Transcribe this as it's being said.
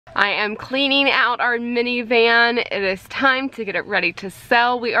I am cleaning out our minivan. It is time to get it ready to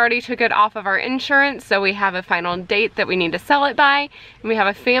sell. We already took it off of our insurance, so we have a final date that we need to sell it by. And we have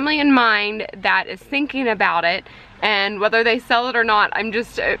a family in mind that is thinking about it. And whether they sell it or not, I'm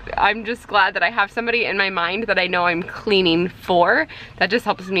just glad that I have somebody in my mind that I know I'm cleaning for. That just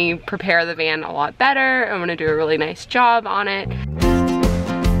helps me prepare the van a lot better. I'm gonna do a really nice job on it.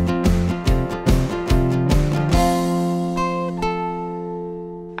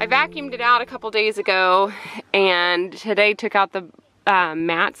 I vacuumed it out a couple days ago, and today took out the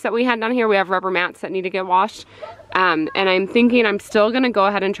mats that we had down here. We have rubber mats that need to get washed. And I'm thinking I'm still gonna go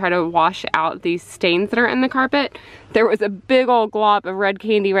ahead and try to wash out these stains that are in the carpet. There was a big old glob of red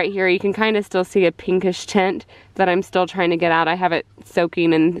candy right here. You can kind of still see a pinkish tint that I'm still trying to get out. I have it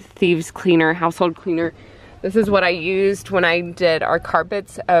soaking in thieves cleaner, household cleaner. This is what I used when I did our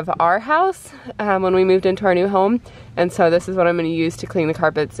carpets of our house when we moved into our new home. And so this is what I'm gonna use to clean the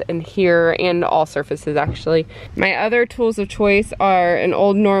carpets in here and all surfaces actually. My other tools of choice are an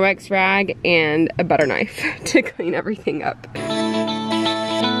old Norwex rag and a butter knife to clean everything up.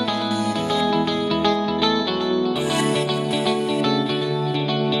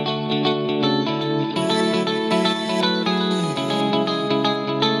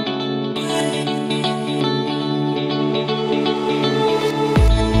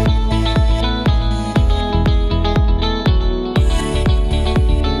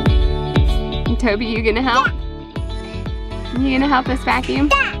 Toby, you gonna help? Yeah. You gonna help us vacuum?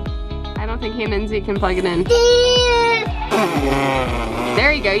 Yeah. I don't think him and Zeke can plug it in. Yeah.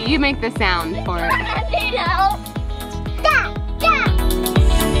 There you go, you make the sound for it.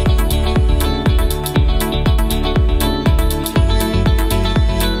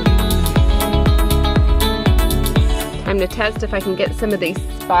 Time to test if I can get some of these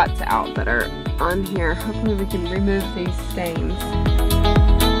spots out that are on here. Hopefully we can remove these stains.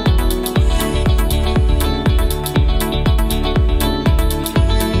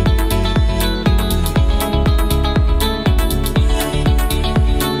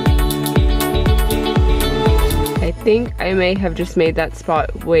 I think I may have just made that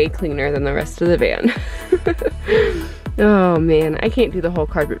spot way cleaner than the rest of the van. Oh man, I can't do the whole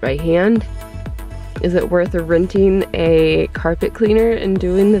carpet by hand. Is it worth renting a carpet cleaner and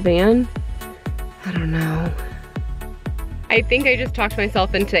doing the van? I don't know. I think I just talked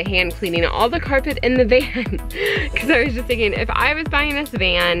myself into hand cleaning all the carpet in the van. Because I was just thinking, if I was buying this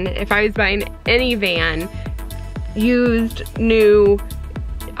van, if I was buying any van, used, new,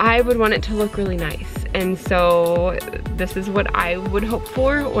 I would want it to look really nice. And so this is what I would hope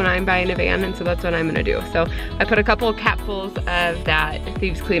for when I'm buying a van, and so that's what I'm gonna do. So I put a couple of capfuls of that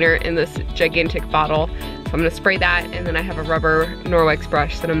thieves cleaner in this gigantic bottle. So I'm gonna spray that, and then I have a rubber Norwex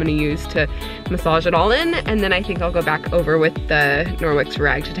brush that I'm gonna use to massage it all in, and then I think I'll go back over with the Norwex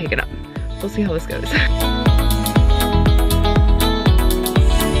rag to take it up. We'll see how this goes.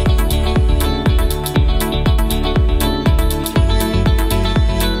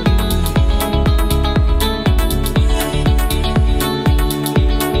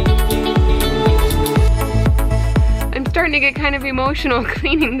 To get kind of emotional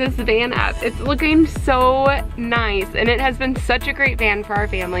cleaning this van up. It's looking so nice, and it has been such a great van for our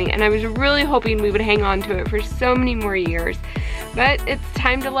family, and I was really hoping we would hang on to it for so many more years, but it's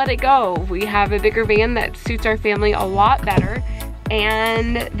time to let it go. We have a bigger van that suits our family a lot better,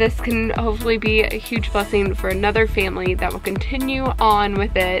 and this can hopefully be a huge blessing for another family that will continue on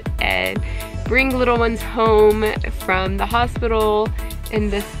with it and bring little ones home from the hospital in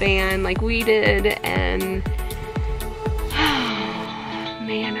this van like we did. And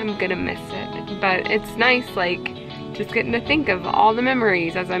man, I'm gonna miss it. But it's nice, like, just getting to think of all the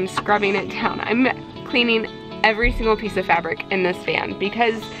memories as I'm scrubbing it down. I'm cleaning every single piece of fabric in this van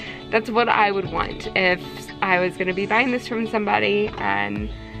because that's what I would want if I was gonna be buying this from somebody, and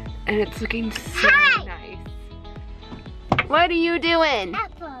it's looking so nice. What are you doing?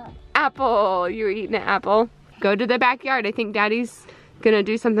 Apple. Apple, you're eating an apple. Go to the backyard. I think Daddy's gonna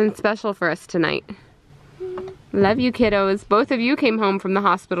do something special for us tonight. Love you, kiddos. Both of you came home from the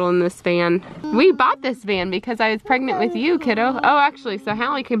hospital in this van. We bought this van because I was pregnant with you, kiddo. Oh, actually, so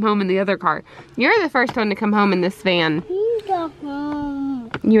Hallie came home in the other car. You're the first one to come home in this van. Go home.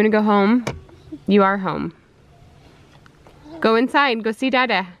 You wanna go home? You are home. Go inside, go see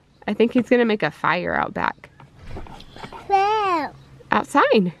Dada. I think he's gonna make a fire out back. Where?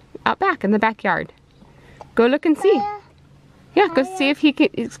 Outside, out back in the backyard. Go look and see. Yeah, go see if you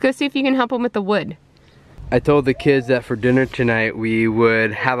can help him with the wood. I told the kids that for dinner tonight we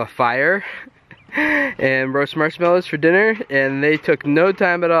would have a fire and roast marshmallows for dinner, and they took no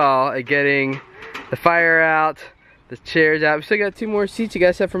time at all at getting the fire out, the chairs out. We still got 2 more seats you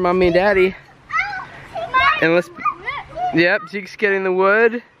guys have for mommy and daddy. And let's, yep, Zeke's getting the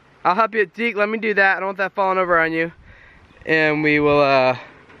wood. I'll help you, Zeke, let me do that. I don't want that falling over on you. And we will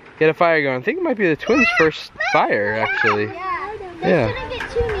get a fire going. I think it might be the twins' first fire, actually. Yeah. Shouldn't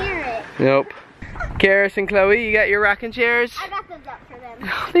get too near it. Nope. Karis and Chloe, you got your rocking chairs? I got those up for them.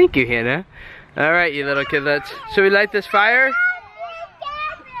 Oh, thank you, Hannah. All right, you little kidlets. Should we light this fire?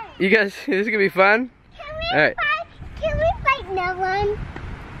 You guys, this is gonna be fun. All right. Can we fight no one?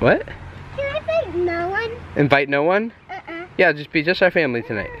 What? Can we fight no one? Invite no one? Yeah, just be just our family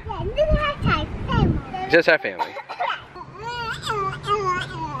tonight. Just our family.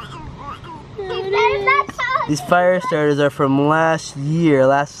 These fire starters are from last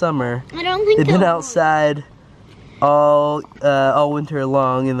summer. I don't think They've been outside all winter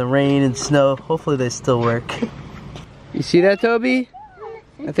long in the rain and snow. Hopefully they still work. You see that, Toby?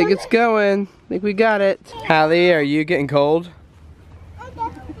 I think it's going. I think we got it. Hallie, are you getting cold?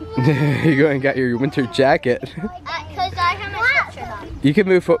 You going and got your winter jacket. Because I have my sweatshirt on. You can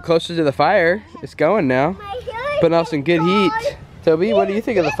move closer to the fire. It's going now. Putting off some good heat. Toby, what do you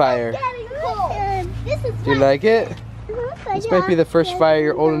think of the fire? Do you like it? This might be the first fire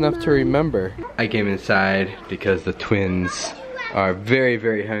you're old enough to remember. I came inside because the twins are very,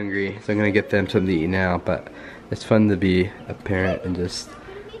 very hungry. So I'm gonna get them something to eat now, but it's fun to be a parent and just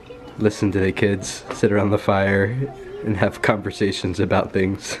listen to the kids sit around the fire and have conversations about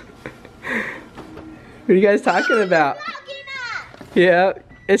things. What are you guys talking about? Yeah,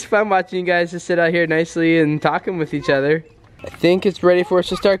 it's fun watching you guys just sit out here nicely and talking with each other. I think it's ready for us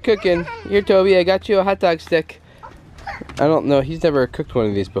to start cooking. Here, Toby, I got you a hot dog stick. I don't know, he's never cooked one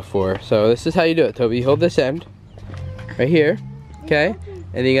of these before. So this is how you do it, Toby. Hold this end, right here, okay?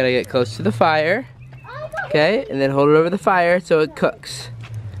 And then you gotta get close to the fire, okay? And then hold it over the fire so it cooks.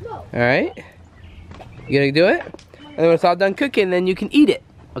 All right? You gonna do it? And then when it's all done cooking, then you can eat it,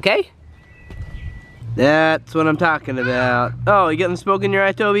 okay? That's what I'm talking about. Oh, you getting smoke in your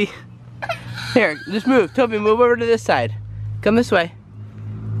eye, Toby? Here, just move. Toby, move over to this side. Come this way.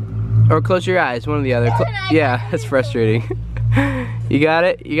 Or close your eyes, one or the other. Yeah, that's frustrating. You got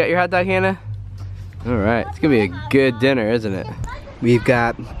it? You got your hot dog, Hannah? All right, it's gonna be a good dinner, isn't it? We've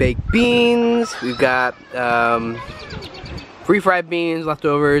got baked beans, we've got refried beans,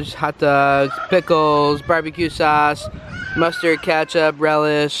 leftovers, hot dogs, pickles, barbecue sauce, mustard, ketchup,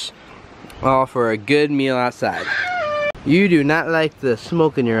 relish, all for a good meal outside. You do not like the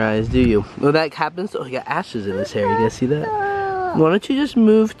smoke in your eyes, do you? Well, that happens. Oh, you got ashes in his hair. You guys see that? Why don't you just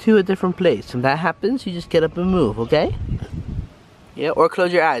move to a different place? When that happens, you just get up and move, okay? Yeah, or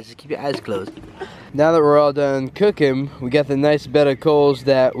close your eyes. Just keep your eyes closed. Now that we're all done cooking, we got the nice bed of coals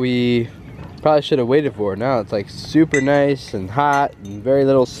that we probably should have waited for. Now it's like super nice and hot and very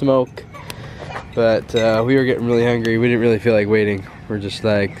little smoke. But we were getting really hungry. We didn't really feel like waiting. We're just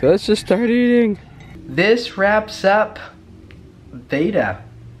like, let's just start eating. This wraps up Beta,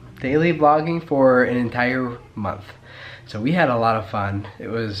 daily vlogging for an entire month. So we had a lot of fun. It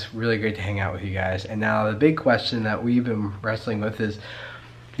was really great to hang out with you guys. And now the big question that we've been wrestling with is,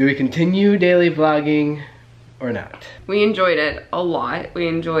 do we continue daily vlogging or not? We enjoyed it a lot. We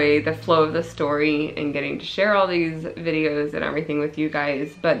enjoy the flow of the story and getting to share all these videos and everything with you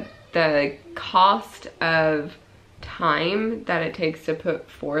guys. But the cost of time that it takes to put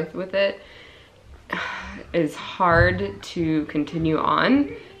forth with it is hard to continue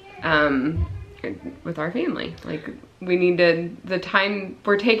on with our family. Like, we need to,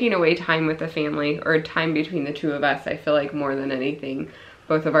 we're taking away time with the family, or time between the two of us, I feel like, more than anything.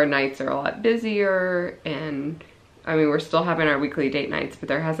 Both of our nights are a lot busier, and I mean, we're still having our weekly date nights, but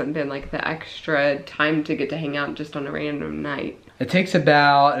there hasn't been like the extra time to get to hang out just on a random night. It takes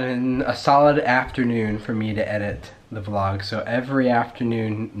about a solid afternoon for me to edit the vlog. So every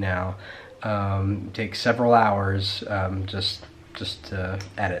afternoon now takes several hours just to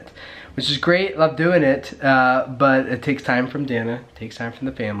edit, which is great. Love doing it, but it takes time from Dana, it takes time from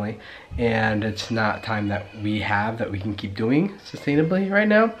the family, and it's not time that we have that we can keep doing sustainably right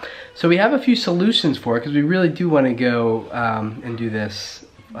now. So we have a few solutions for it, because we really do want to go and do this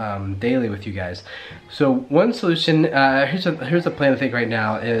daily with you guys. So one solution, here's the plan I think right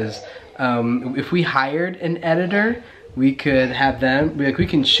now is, if we hired an editor, we could have them, we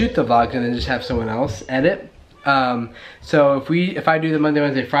can shoot the vlog and then just have someone else edit. So if I do the Monday,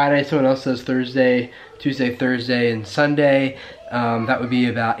 Wednesday, Friday, someone else does Thursday, Tuesday, Thursday, and Sunday, that would be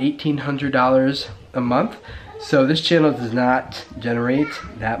about $1,800 a month. So this channel does not generate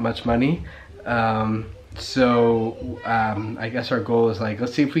that much money. I guess our goal is, like,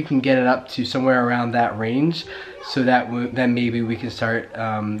 let's see if we can get it up to somewhere around that range, so that then maybe we can start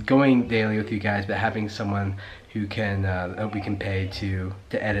going daily with you guys, but having someone who can that we can pay to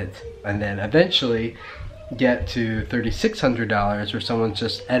edit, and then eventually get to $3,600 where someone's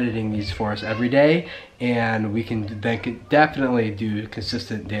just editing these for us every day, and we can definitely do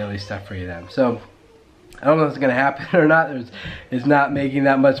consistent daily stuff for you then. So I don't know if it's gonna happen or not. It's not making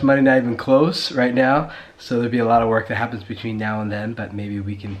that much money, not even close right now. So there'll be a lot of work that happens between now and then, but maybe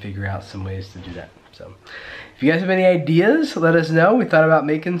we can figure out some ways to do that. So if you guys have any ideas, let us know. We thought about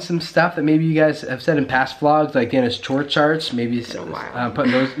making some stuff that maybe you guys have said in past vlogs, like Dana's chore charts, maybe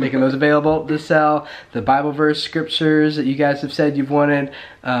making those available to sell. The Bible verse scriptures that you guys have said you've wanted.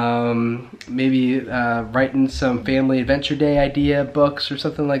 Maybe writing some family adventure day idea books or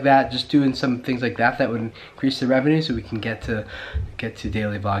something like that. Just doing some things like that would increase the revenue, so we can get to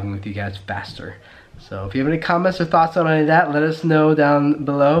daily vlogging with you guys faster. So if you have any comments or thoughts on any of that, let us know down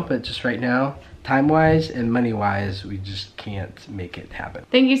below. But just right now, time-wise and money-wise, we just can't make it happen.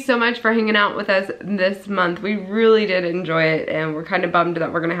 Thank you so much for hanging out with us this month. We really did enjoy it, and we're kind of bummed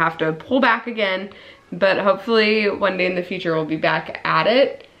that we're gonna have to pull back again, but hopefully one day in the future we'll be back at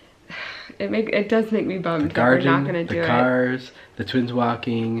it. It does make me bummed that we're not gonna do it. The cars, the twins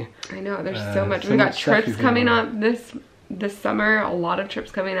walking. I know, there's so much. We've got trips coming up this summer, a lot of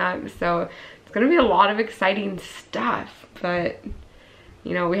trips coming up, so it's gonna be a lot of exciting stuff, but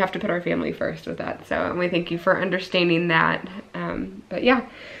you know, we have to put our family first with that. So, and we thank you for understanding that. But yeah,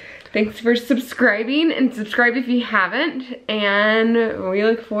 thanks for subscribing, and subscribe if you haven't. And we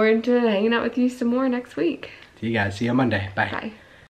look forward to hanging out with you some more next week. See you guys. See you on Monday. Bye. Bye.